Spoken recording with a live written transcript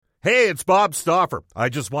Hey, it's Bob Stauffer. I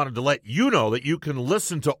just wanted to let you know that you can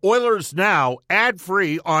listen to Oilers Now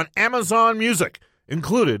ad-free on Amazon Music,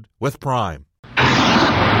 included with Prime.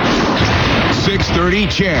 6:30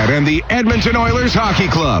 Chad and the Edmonton Oilers Hockey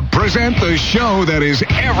Club present the show that is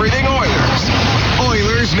everything Oilers.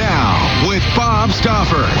 Oilers Now with Bob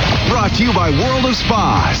Stauffer. Brought to you by World of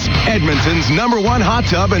Spas, Edmonton's #1 hot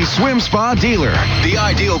tub and swim spa dealer. The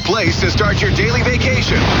ideal place to start your daily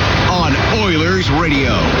vacation on Oilers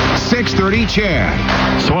Radio. 6:30 Chad.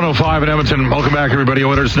 It's 105 in Edmonton. Welcome back, everybody.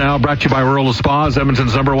 Oilers Now brought to you by World of Spas,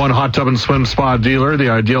 Edmonton's #1 hot tub and swim spa dealer.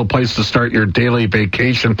 The ideal place to start your daily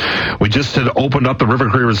vacation. We just had opened up the River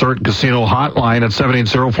Cree Resort and Casino hotline at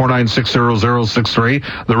 780-496-0063.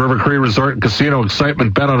 The River Cree Resort and Casino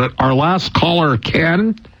excitement bet on it. Our last caller,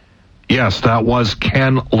 Ken. Yes, that was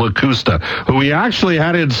Ken Lacusta, who we actually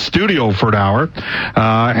had in studio for an hour.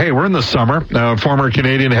 Hey, we're in the summer. Former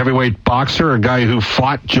Canadian heavyweight boxer, a guy who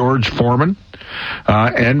fought George Foreman.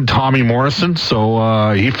 And Tommy Morrison,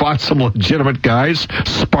 so he fought some legitimate guys,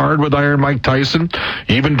 sparred with Iron Mike Tyson,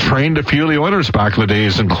 even trained a few of the Oilers back in the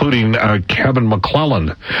days, including Kevin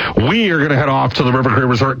McClellan. We are going to head off to the River Cree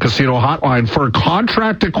Resort Casino hotline for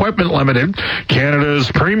Contract Equipment Limited, Canada's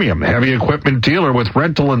premium heavy equipment dealer with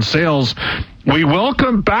rental and sales. We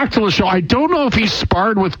welcome back to the show. I don't know if he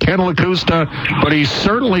sparred with Ken Lacusta, but he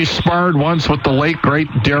certainly sparred once with the late, great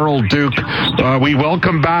Daryl Duke. We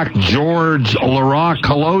welcome back George Laraque.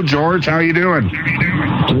 Hello, George. How you doing?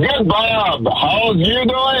 Good, Bob. How's you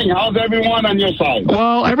doing? How's everyone on your side?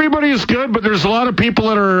 Well, everybody is good, but there's a lot of people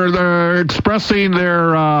that are expressing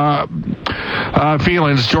their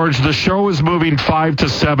feelings. George, the show is moving 5 to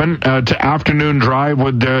 7 to afternoon drive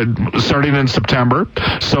with starting in September.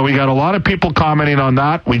 So we got a lot of people commenting on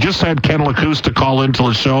that. We just had Ken Lacusta call into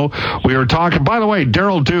the show. We were talking, by the way,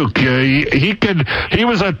 Daryl Duke,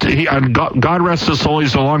 God rest his soul,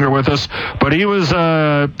 he's no longer with us, but he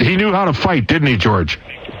knew how to fight, didn't he, George?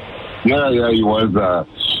 Yeah, he was.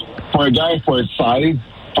 For a guy for his size,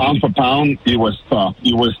 pound for pound, he was tough.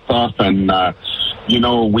 And,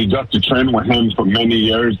 we got to train with him for many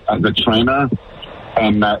years as a trainer.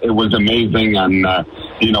 And it was amazing. And,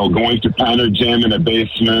 going to Tanner Gym in a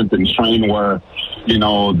basement and train where,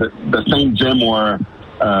 the same gym where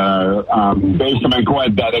Dave Semenko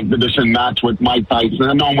had that exhibition match with Mike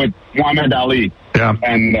Tyson, with Muhammad Ali. Yeah.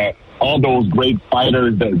 And all those great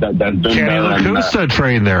fighters that's been Kenny there. Kenny Lacusta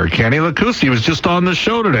trained there. Kenny Lacusta, he was just on the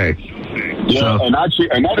show today. Yeah, and actually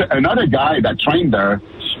another guy that trained there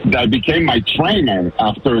that became my trainer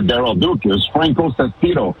after Daryl Duke was Franco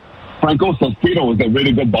Sestito. Franco Sestito was a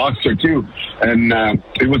really good boxer too, and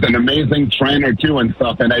he was an amazing trainer too and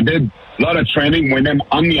stuff. And I did a lot of training with him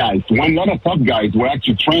on the ice. When a lot of tough guys were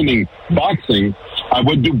actually training boxing, I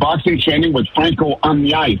would do boxing training with Franco on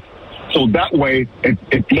the ice. So that way,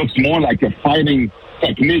 it looks more like a fighting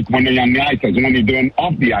technique when you're on the ice as when you're doing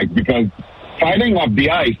off the ice, because fighting off the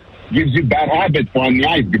ice gives you bad habits for on the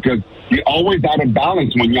ice because you're always out of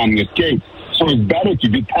balance when you're on your skates. So it's better to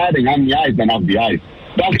be padding on the ice than off the ice.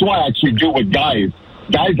 That's why I actually do with guys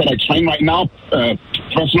that I train right now,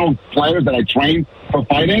 professional players that I train for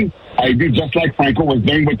fighting. I do just like Franco was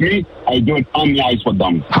doing with me. I do it on the ice with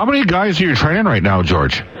them. How many guys are you training right now,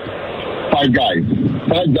 George? 5 guys.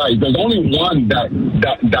 There's only one that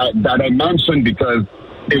I mentioned because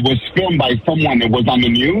it was filmed by someone. It was on the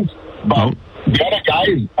news. But the other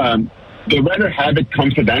guys, they rather have it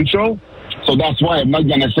confidential. So that's why I'm not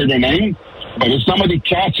going to say their name. But if somebody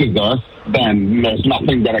catches us, then there's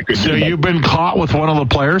nothing that I could do. So you've been caught with one of the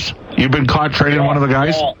players? You've been caught training one of the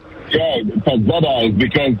guys? Yeah, because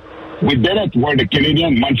we did it where the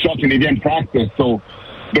Montreal Canadian practice. So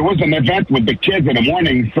there was an event with the kids in the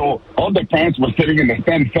morning. So all the parents were sitting in the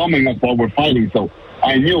stand filming us while we're fighting. So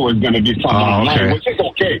I knew it was going to be something online, which is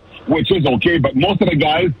okay. But most of the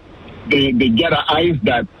guys, they get an ice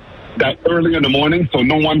that early in the morning so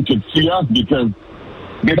no one could see us because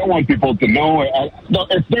they don't want people to know.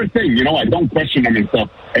 It's their thing, I don't question them and stuff,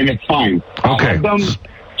 and it's fine. Okay. I want them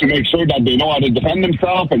to make sure that they know how to defend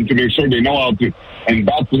themselves and to make sure they know how to in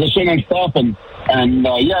bad position and stuff. And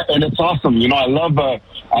it's awesome.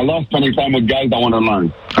 I love spending time with guys that want to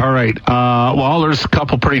learn. All right. Well, there's a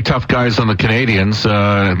couple pretty tough guys on the Canadians,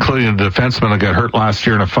 including the defenseman that got hurt last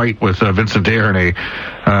year in a fight with Vincent Desharnais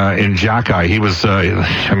in Jackeye. He was,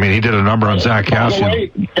 he did a number on Zach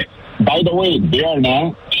Cassian. By the way,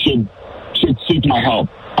 Desharnais should seek my help.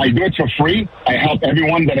 I do it for free. I help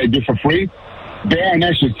everyone that I do for free.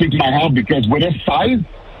 Desharnais should seek my help because with his size,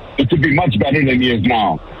 it could be much better than he is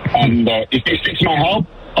now. And if he seeks my help,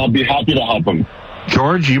 I'll be happy to help him.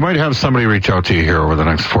 George, you might have somebody reach out to you here over the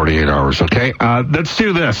next 48 hours, okay? Let's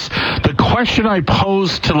do this. The question I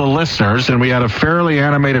posed to the listeners, and we had a fairly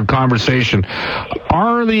animated conversation,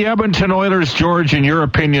 are the Edmonton Oilers, George, in your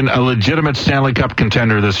opinion, a legitimate Stanley Cup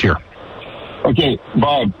contender this year? Okay,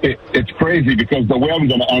 Bob, it's crazy because the way I'm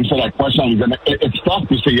going to answer that question, it's tough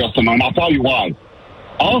to say yes or no, and I'll tell you why.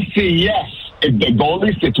 I'll say yes if the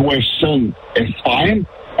goalie situation is fine,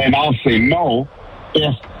 and I'll say no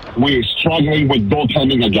if we're struggling with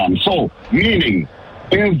goaltending again. So, meaning,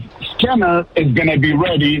 if Skinner is going to be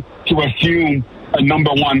ready to assume a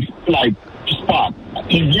number one spot.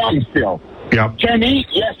 He's young still. Yep. Can he?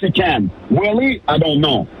 Yes, he can. Will he? I don't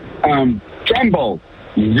know. Campbell,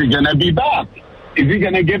 is he going to be back? Is he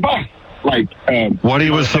going to give us? What he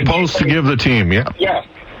was supposed to give the team, yeah. Yes,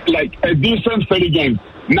 a decent 30 games.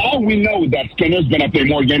 Now we know that Skinner's going to play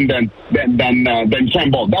more games than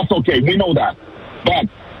Campbell. That's okay. We know that. But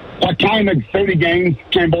what kind of 30 games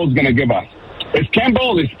Campbell's going to give us? If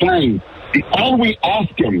Campbell is playing, all we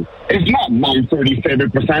ask him is not 930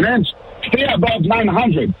 favorite percentage. Stay above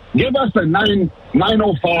 900. Give us a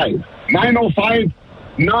 905. 905,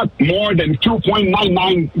 not more than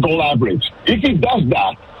 2.99 goal average. If he does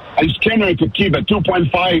that, and Skinner could keep a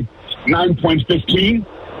 2.5, 9.15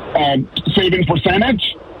 saving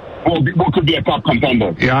percentage, we could be a top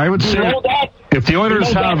contender. Yeah, I would say if the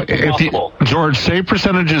Oilers George, save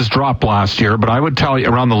percentages dropped last year, but I would tell you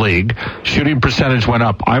around the league, shooting percentage went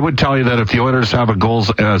up. I would tell you that if the Oilers have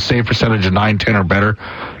a save percentage of 9-10 or better,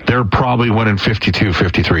 they're probably winning 52,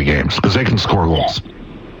 53 games because they can score goals.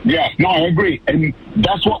 Yeah, no, I agree. And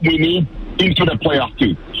that's what we need into the playoff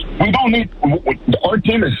too. We don't need, our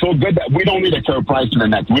team is so good that we don't need a Carey Price in the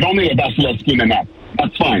net. We don't need a Vasilevsky in the net.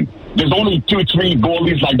 That's fine. There's only 2-3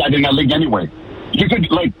 goalies like that in the league anyway. You could,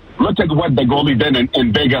 look at what the goalie did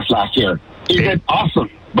in Vegas last year. He did awesome,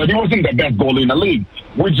 but he wasn't the best goalie in the league.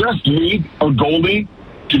 We just need a goalie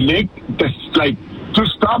to make this, to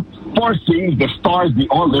stop forcing the Stars, the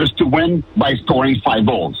Oilers, to win by scoring 5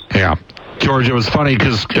 goals. Yeah. George, it was funny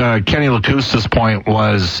because Kenny Lacusta's point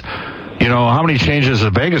was, how many changes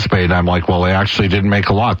has Vegas made? I'm like, well, they actually didn't make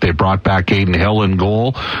a lot. They brought back Aiden Hill in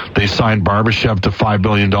goal. They signed Barbashev to $5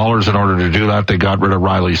 billion. In order to do that, they got rid of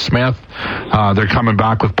Riley Smith. They're coming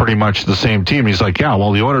back with pretty much the same team. He's like, yeah,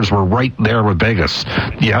 well, the Oilers were right there with Vegas.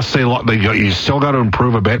 Yes, you still got to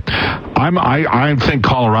improve a bit. I think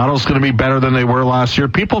Colorado's going to be better than they were last year.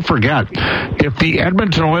 People forget, if the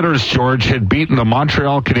Edmonton Oilers, George, had beaten the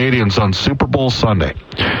Montreal Canadiens on Super Bowl Sunday,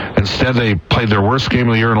 instead they played their worst game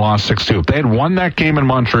of the year and lost 6-2. If they had won that game in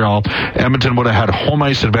Montreal, Edmonton would have had home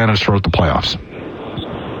ice advantage throughout the playoffs.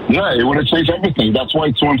 Yeah, it would have changed everything. That's why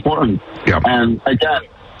it's so important. Yep. And again,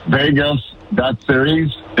 Vegas, that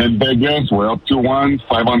series in Vegas, we're up 2-1,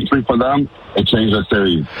 5-3 for them. It changed the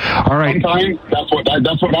series. All right. Sometimes that's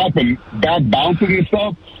what happened. Bad bounces and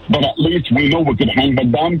stuff, but at least we know we could hang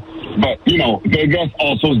with them. But, Vegas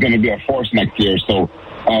also is going to be a force next year, so...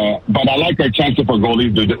 but I like our chances for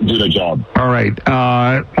goalies to do the job. All right.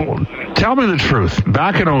 Tell me the truth.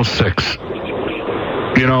 Back in 2006,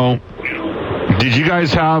 did you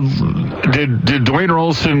guys did Dwayne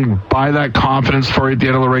Rolson buy that confidence for you at the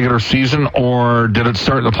end of the regular season, or did it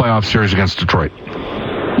start in the playoff series against Detroit?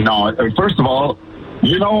 No, first of all,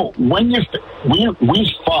 when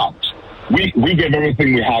we fought, we gave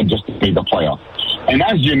everything we had just to make the playoff. And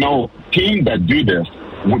as you know, teams that do this,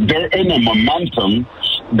 they're in a momentum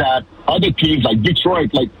that other teams like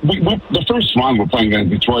Detroit, the first round we're playing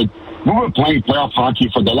against Detroit, we were playing playoff hockey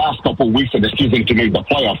for the last couple of weeks of the season to make the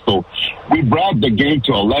playoffs. So we brought the game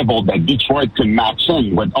to a level that Detroit could match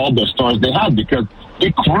in with all the stars they had because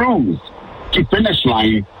they cruised to finish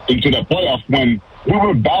line into the playoff when we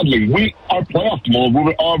were battling. Our playoff mode, we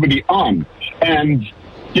were already on. And,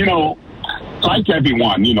 like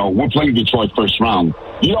everyone, we're playing Detroit first round.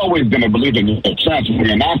 You're always going to believe in a chance when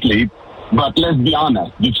you're an athlete. But let's be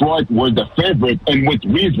honest, Detroit were the favorite, and with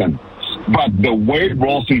reason. But the way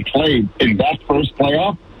Rolson played in that first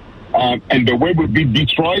playoff, and the way we beat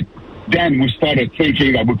Detroit, then we started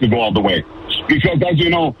thinking that we could go all the way. Because as you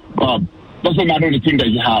know, doesn't matter the team that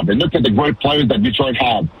you have. And look at the great players that Detroit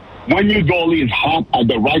had. When your goalie is hot at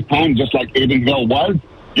the right time, just like Aiden Hill was,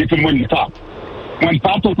 you can win the cup. When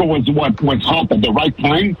Patrick was hot at the right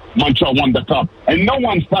time, Montreal won the cup. And no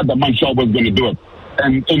one thought that Montreal was going to do it.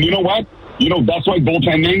 And you know what? That's why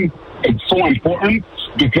goaltending is so important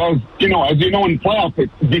because, as you know, in playoffs,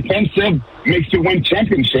 defensive makes you win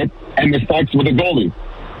championship, and it starts with a goalie.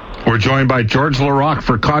 We're joined by George Laraque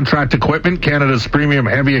for Contract Equipment, Canada's premium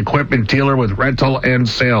heavy equipment dealer with rental and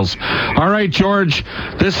sales. All right, George,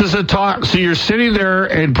 this is a talk. So you're sitting there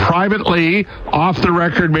and privately, off the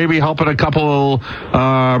record, maybe helping a couple,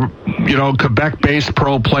 Quebec-based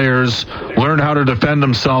pro players learn how to defend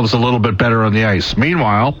themselves a little bit better on the ice.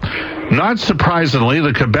 Meanwhile, not surprisingly,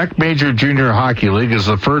 the Quebec Major Junior Hockey League is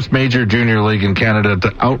the first major junior league in Canada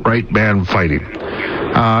to outright ban fighting.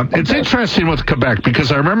 It's interesting with Quebec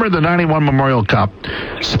because I remember the 91 Memorial Cup,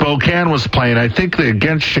 Spokane was playing, I think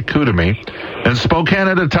against Chicoutimi, and Spokane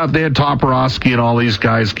had they had Toporowski and all these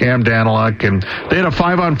guys, Cam Daniluk, and they had a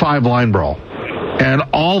 5-on-5 line brawl. And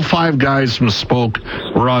all 5 guys from Spoke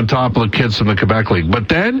were on top of the kids from the Quebec League. But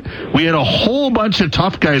then we had a whole bunch of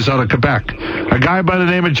tough guys out of Quebec. A guy by the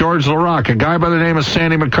name of George Laraque, a guy by the name of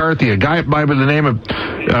Sandy McCarthy, a guy by the name of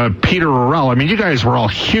Peter Rorell. I mean, you guys were all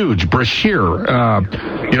huge. Brashear.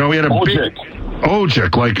 We had a big...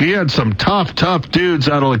 Ojic. Like, he had some tough dudes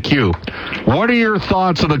out of the queue. What are your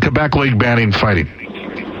thoughts on the Quebec League banning fighting?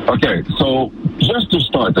 Okay, so just to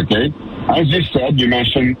start, okay, as you said, you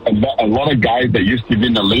mentioned a lot of guys that used to be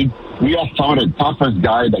in the league. We have found the toughest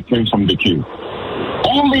guy that came from the queue.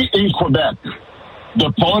 Only in Quebec,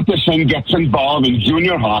 the politician gets involved in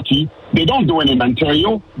junior hockey. They don't do it in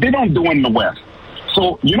Ontario. They don't do it in the West.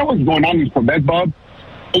 So you know what's going on in Quebec, Bob?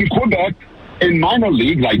 In Quebec, in minor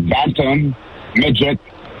league like Bantam, Midget,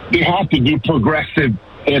 they have to do progressive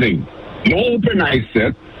hitting. No open ice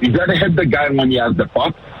hit. You got to hit the guy when he has the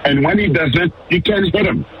puck. And when he doesn't, you can't hit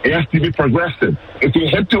him. It has to be progressive. If you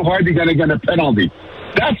hit too hard, you're going to get a penalty.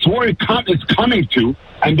 That's where it's coming to.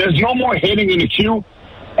 And there's no more hitting in the queue.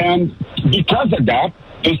 And because of that,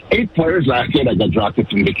 there's 8 players last year that got drafted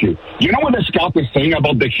from the queue. You know what the scout is saying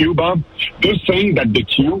about the queue, Bob? They're saying that the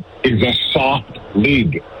queue is a soft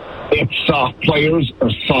league. It's soft. Players are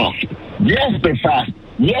soft. Yes, they're fast.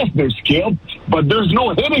 Yes, they're skilled, but there's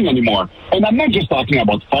no hitting anymore. And I'm not just talking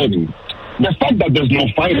about fighting. The fact that there's no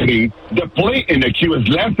fighting, the play in the queue is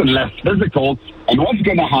less and less physical. And what's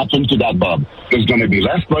going to happen to that, Bob? There's going to be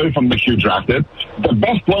less players from the queue drafted. The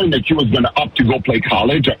best player in the queue is going to opt to go play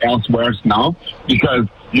college or elsewhere now because,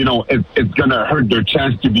 it's going to hurt their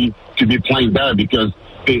chance to be playing there because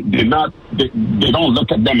they don't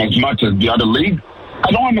look at them as much as the other league.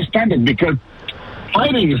 I don't understand it because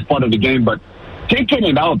fighting is part of the game, but taking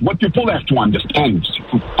it out, what people have to understand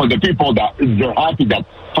for the people that they're happy that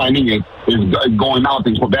fighting is going out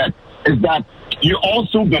in Quebec is that you're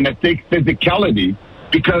also going to take physicality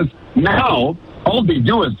because now all they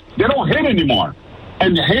do is they don't hit anymore.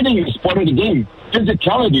 And the hitting is part of the game.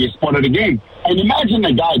 Physicality is part of the game. And imagine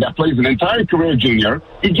a guy that plays an entire career junior,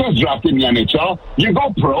 he gets drafted in the NHL, you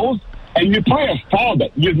go pros, and you play a style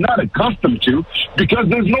that you're not accustomed to because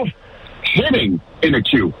there's no hitting in the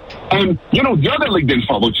queue. And, the other league didn't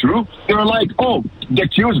follow through. They were like, the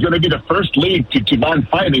queue is going to be the first league to ban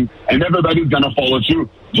fighting, and everybody's going to follow through.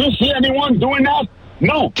 Do you see anyone doing that?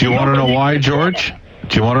 No. Do you want to know why, George?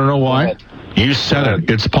 Do you want to know why? You said it.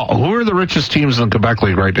 It's who are the richest teams in the Quebec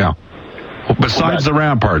League right now? Besides the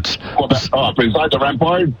Ramparts. Besides the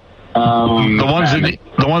Ramparts?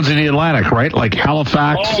 The ones in the Atlantic, right? Like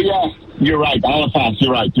Halifax. Oh, yes. You're right. Halifax.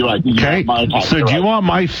 You're right. Okay. So do you want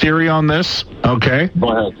my theory on this? Okay. Go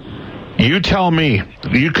ahead. You tell me.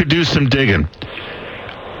 You could do some digging.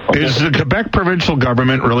 Okay. Is the Quebec provincial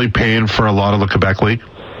government really paying for a lot of the Quebec League?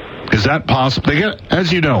 Is that possible? They get,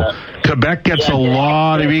 as you know, Quebec gets a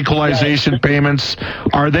lot of equalization payments.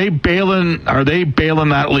 Are they bailing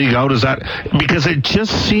that league out? Is that because it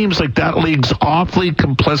just seems like that league's awfully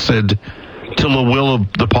complicit to the will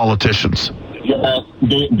of the politicians? Yes,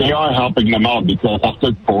 they are helping them out because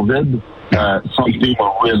after COVID, some people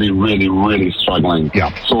are really, really, really struggling.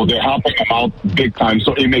 Yeah. So they're helping them out big time.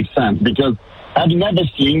 So it makes sense because I've never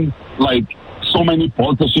seen so many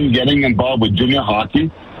politicians getting involved with junior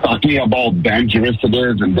hockey, talking about dangerous it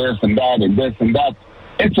is and this and that and this and that.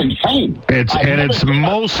 It's insane. It's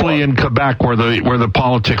mostly in Quebec where the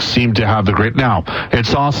politics seem to have the great. Now,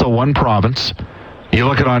 it's also one province. You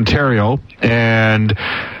look at Ontario and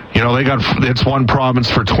it's one province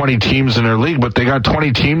for 20 teams in their league, but they got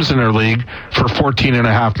 20 teams in their league for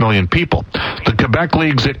 14.5 million people. The Quebec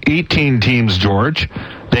League's at 18 teams, George.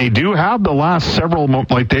 They do have the last several,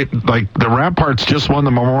 the Ramparts just won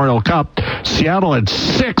the Memorial Cup. Seattle had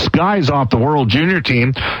 6 guys off the World Junior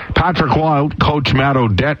team. Patrick Wild coached Matt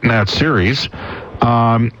Odette in that series.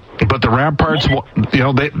 But the Ramparts,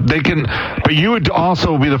 they can. But you would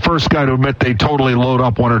also be the first guy to admit they totally load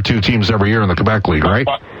up 1 or 2 teams every year in the Quebec League, right?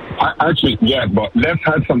 Actually, yeah, but let's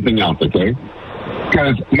have something else, okay?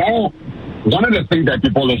 Because now, one of the things that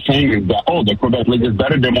people are saying is that, the Quebec League is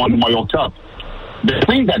better than one Memorial Cup. the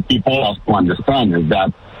thing that people have to understand is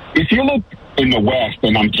that if you look in the West,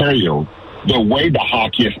 in Ontario, the way the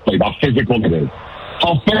hockey is played, how physical it is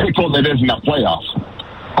in the playoffs.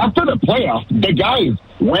 After the playoffs, the guys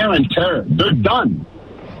wear and tear. They're done.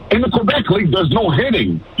 In the Quebec League, there's no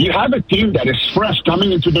hitting. You have a team that is fresh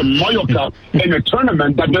coming into the Memorial Cup in a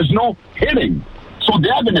tournament that there's no hitting. So they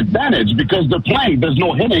have an advantage because they're playing. There's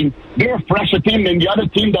no hitting. They're a fresher team than the other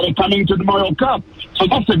team that are coming to the Memorial Cup. So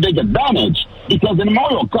that's a big advantage because in the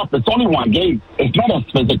Memorial Cup, it's only one game. It's not as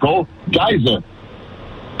physical. Guys are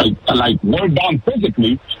like worn down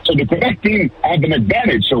physically. So the Quebec team have an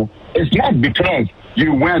advantage. So it's not because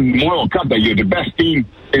you win Memorial Cup that you're the best team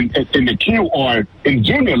in the Q or in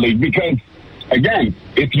Junior League because, again,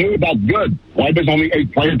 if you're that good, why there's only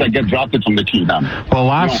 8 players that get drafted from the Q then? Well,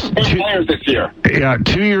 8 players this year. Yeah,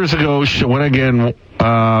 2 years ago, Shawinigan,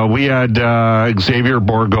 we had Xavier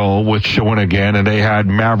Bourgault with Shawinigan, and they had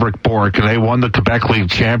Maverick Bork, and they won the Quebec League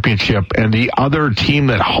Championship. And the other team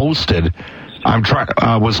that hosted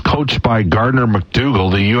was coached by Gardner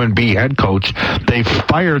McDougall, the UNB head coach. They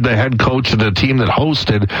fired the head coach of the team that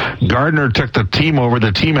hosted. Gardner took the team over.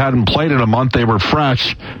 The team hadn't played in a month. They were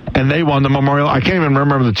fresh, and they won the Memorial. I can't even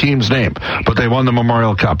remember the team's name, but they won the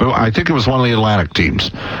Memorial Cup. I think it was one of the Atlantic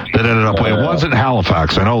teams that ended up winning. It wasn't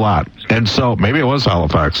Halifax. I know that. And so maybe it was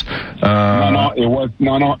Halifax. It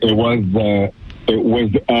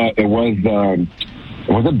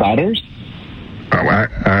was it Batters?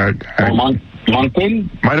 Moncton?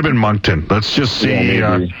 Might have been Moncton. Let's just see.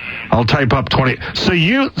 Yeah, I'll type up 20. So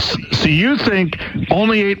you think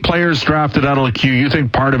only 8 players drafted out of the Q? You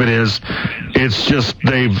think part of it is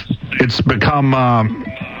it's become.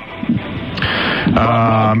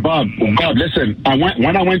 Bob, listen.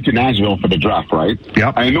 When I went to Nashville for the draft, right?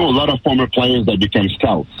 Yep. I know a lot of former players that became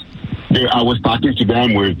scouts. I was talking to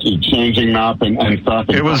them. We're changing up and stuff.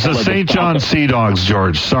 And it was the St. John Sea Dogs,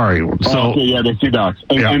 George. Sorry. So the Sea Dogs.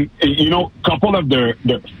 And you know, couple of the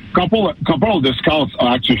scouts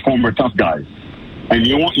are actually former tough guys. And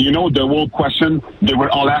you know the whole question they were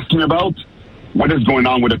all asking about? What is going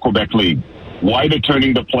on with the Quebec League? Why they're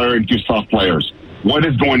turning the player into soft players? What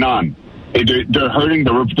is going on? They're hurting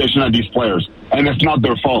the reputation of these players, and it's not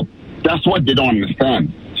their fault. That's what they don't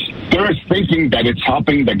understand. They're thinking that it's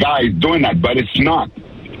helping the guys doing that, but it's not.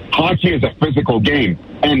 Hockey is a physical game,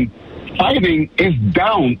 and fighting is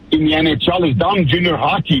down in the NHL. It's down in junior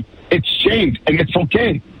hockey. It's changed, and it's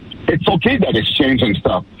okay. It's okay that it's changed and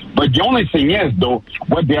stuff. But the only thing is, though,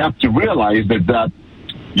 what they have to realize is that,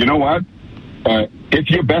 you know what? If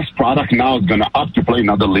your best product now is going to up to play in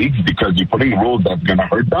other leagues because you're putting rules that's going to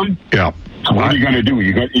hurt them, what are you going to do?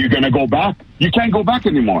 You're going to go back? You can't go back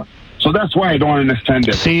anymore. So that's why I don't understand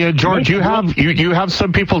it. See, George, you have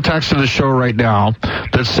some people texting the show right now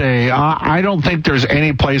that say, I don't think there's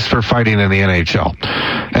any place for fighting in the NHL.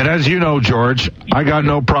 And as you know, George, I got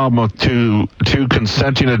no problem with two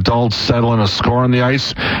consenting adults settling a score on the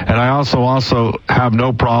ice. And I also have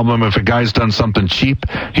no problem if a guy's done something cheap,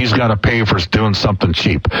 he's got to pay for doing something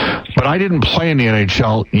cheap. But I didn't play in the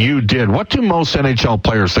NHL. You did. What do most NHL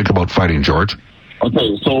players think about fighting, George?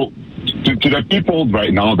 Okay, so to the people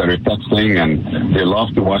right now that are texting and they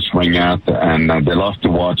love to watch ringette and they love to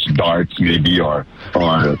watch darts maybe or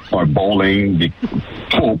bowling,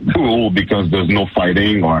 pool because there's no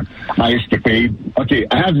fighting or ice capade. Okay,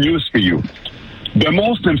 I have news for you. The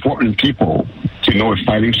most important people to know if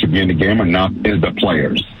fighting should be in the game or not is the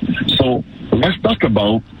players. So let's talk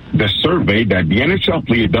about the survey that the NHL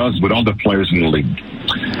player does with all the players in the league.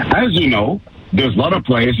 As you know, there's a lot of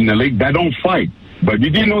players in the league that don't fight. But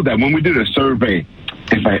did you know that when we did a survey,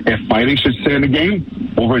 if fighting should stay in the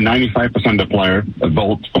game, over 95% of the players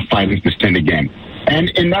vote for fighting to stay in the game. And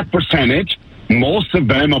in that percentage, most of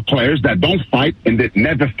them are players that don't fight and that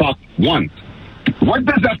never fought once. What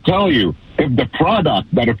does that tell you? If the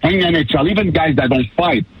product that are playing NHL, even guys that don't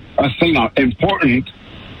fight, are saying how important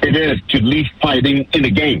it is to leave fighting in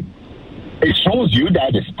the game. It shows you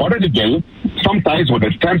that it's part of the game. Sometimes when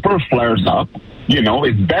the temper flares up, you know,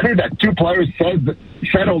 it's better that 2 players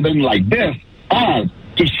settled in like this as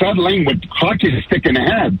to settling with hockey stick in the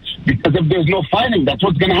head. Because if there's no fighting, that's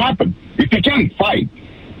what's going to happen. If you can't fight,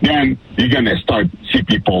 then you're going to see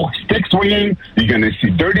people stick swinging. You're going to see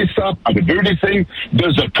dirty stuff, the dirty thing.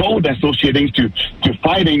 There's a code associating to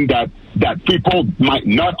fighting that people might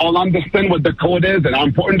not all understand what the code is and how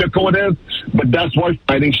important the code is, but that's why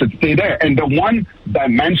fighting should stay there. And the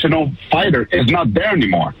one-dimensional fighter is not there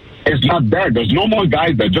anymore. It's not there. There's no more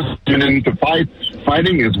guys that just tune in to fight.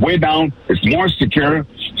 Fighting is way down. It's more secure.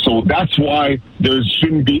 So that's why there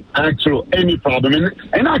shouldn't be any problem.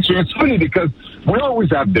 And actually, it's funny because we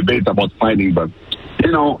always have debates about fighting, but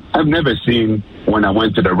I've never seen, when I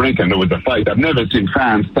went to the rink and there was a fight, I've never seen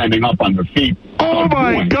fans standing up on their feet. Oh,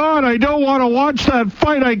 my God, I don't want to watch that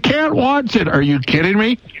fight. I can't watch it. Are you kidding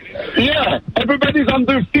me? Yeah, everybody's on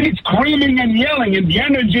their feet screaming and yelling, and the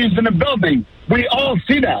energy is in the building. We all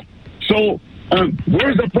see that. So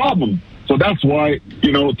where's the problem? So that's why,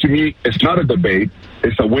 to me, it's not a debate.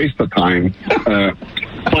 It's a waste of time.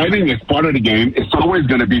 Fighting is part of the game. It's always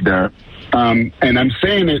going to be there. And I'm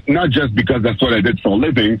saying it not just because that's what I did for a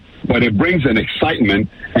living, but it brings an excitement.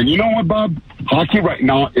 And you know what, Bob? Hockey right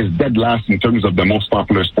now is dead last in terms of the most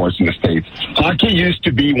popular sports in the States. Hockey used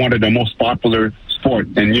to be one of the most popular sport.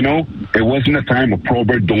 And, it wasn't a time of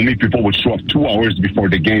Probert, Domi. People would show up 2 hours before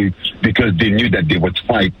the game because they knew that they would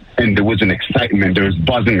fight. And there was an excitement. There was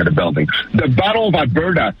buzzing in the building. The Battle of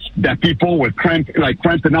Alberta, that people were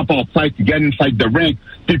cramping up outside to get inside the rink.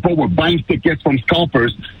 People were buying tickets from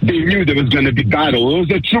scalpers. They knew there was going to be battle. It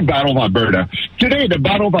was a true Battle of Alberta. Today, the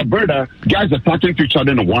Battle of Alberta, guys are talking to each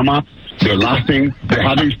other in the warm-up. They're laughing. They're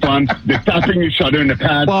having fun. They're tapping each other in the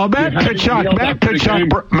pad. Well, Matt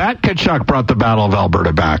Tkachuk brought the Battle of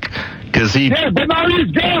Alberta back. Yeah, but now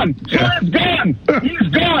he's gone. He's gone. He's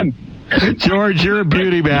gone. George, you're a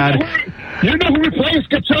beauty, man. You know who replaced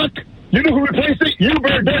Tkachuk? You know who replaced it?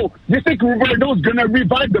 Huberdeau. You think Huberdeau's going to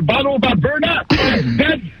revive the Battle of Alberta?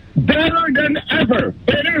 That's better than ever.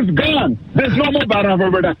 It is gone. There's no more Battle of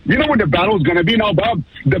Alberta. You know what the battle is going to be now, Bob?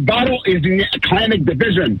 The battle is in the Atlantic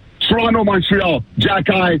Division. Toronto, Montreal,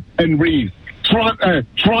 Jack-Eye, and Reeves. Toronto,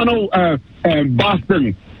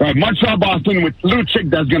 Boston. Montreal, Boston with Lucic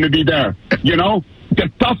that's going to be there. The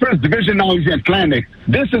toughest division now is the Atlantic.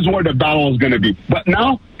 This is where the battle is going to be. But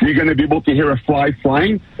now, you're going to be able to hear a fly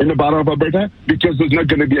flying in the Battle of Alberta because there's not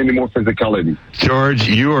going to be any more physicality. George,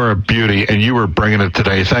 you are a beauty, and you were bringing it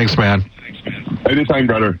today. Thanks, man. Anytime,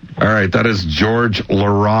 brother. All right, that is George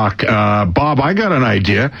Laraque. Bob, I got an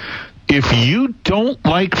idea. If you don't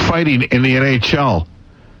like fighting in the NHL,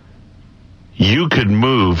 you could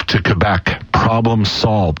move to Quebec. Problem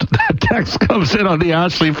solved. That text comes in on the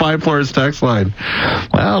Ashley 5 Floors text line.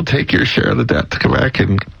 Well, take your share of the debt to Quebec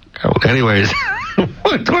and go. Anyways,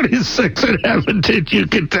 126 in Edmonton, you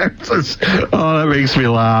can text us. Oh, that makes me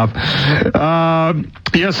laugh.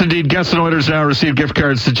 Yes, indeed. Guests and Oilers now receive gift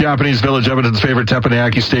cards to Japanese Village, Edmonton's favorite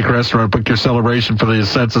teppanyaki steak restaurant. Book your celebration for the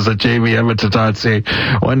census at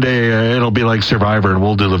jvedmonton.ca. One day it'll be like Survivor, and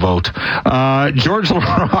we'll do the vote. George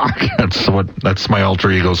Laraque, that's my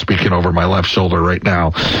alter ego speaking over my left shoulder right now,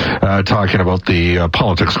 talking about the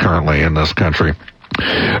politics currently in this country.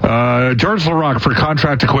 George Laraque for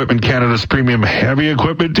Contract Equipment, Canada's premium heavy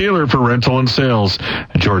equipment dealer for rental and sales.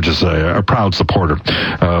 George is a proud supporter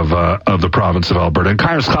of the province of Alberta. And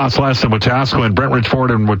Kyers Class Less in Wetaskiwin, Brentridge Ford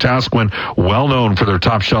in Wetaskiwin, well known for their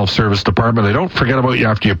top shelf service department. They don't forget about you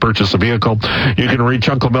after you purchase a vehicle. You can reach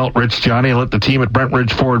Uncle Milt, Rich, Johnny, and let the team at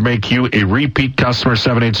Brentridge Ford make you a repeat customer.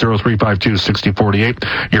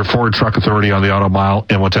 780-352-6048. Your Ford Truck Authority on the Auto Mile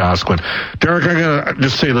in Wetaskiwin. Derek, I'm gonna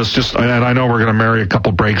just say this. And I know we're gonna marry a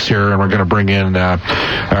couple breaks here, and we're going to bring in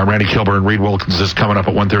Randy Kilburn and Reed Wilkins is coming up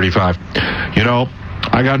at 1:35.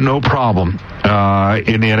 I got no problem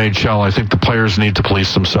in the NHL. I think the players need to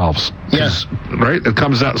police themselves. Yes. Right? It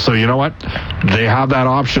comes out. So you know what? They have that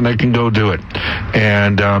option. They can go do it.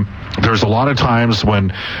 And there's a lot of times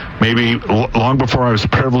when maybe long before I was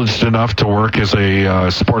privileged enough to work as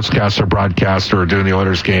a sportscaster, broadcaster, or doing the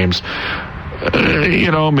Oilers games,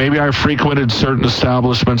 maybe I frequented certain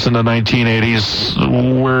establishments in the 1980s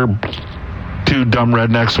where two dumb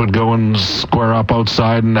rednecks would go and square up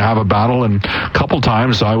outside and have a battle. And a couple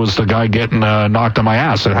times I was the guy getting knocked on my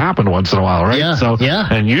ass. It happened once in a while, right? Yeah.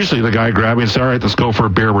 And usually the guy grabbed me and said, all right, let's go for a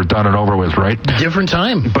beer. We're done and over with, right? Different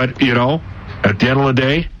time. But, at the end of the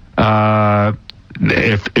day,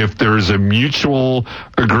 if there's a mutual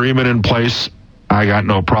agreement in place, I got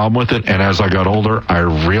no problem with it, and as I got older, I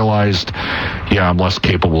realized, I'm less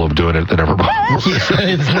capable of doing it than ever before.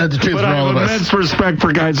 It's not the truth but for all of I have us. immense respect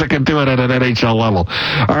for guys that can do it at an NHL level.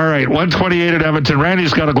 All right, 128 at Edmonton.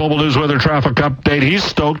 Randy's got a Global News weather traffic update. He's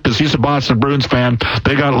stoked because he's a Boston Bruins fan.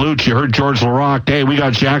 They got Luch. You heard George Laraque. Hey, we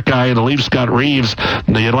got Jack-Eye, and the Leafs got Reeves.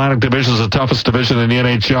 The Atlantic Division is the toughest division in the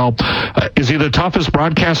NHL. Is he the toughest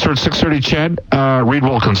broadcaster at 6:30, Chad? Reed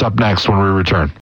Wilkins up next when we return.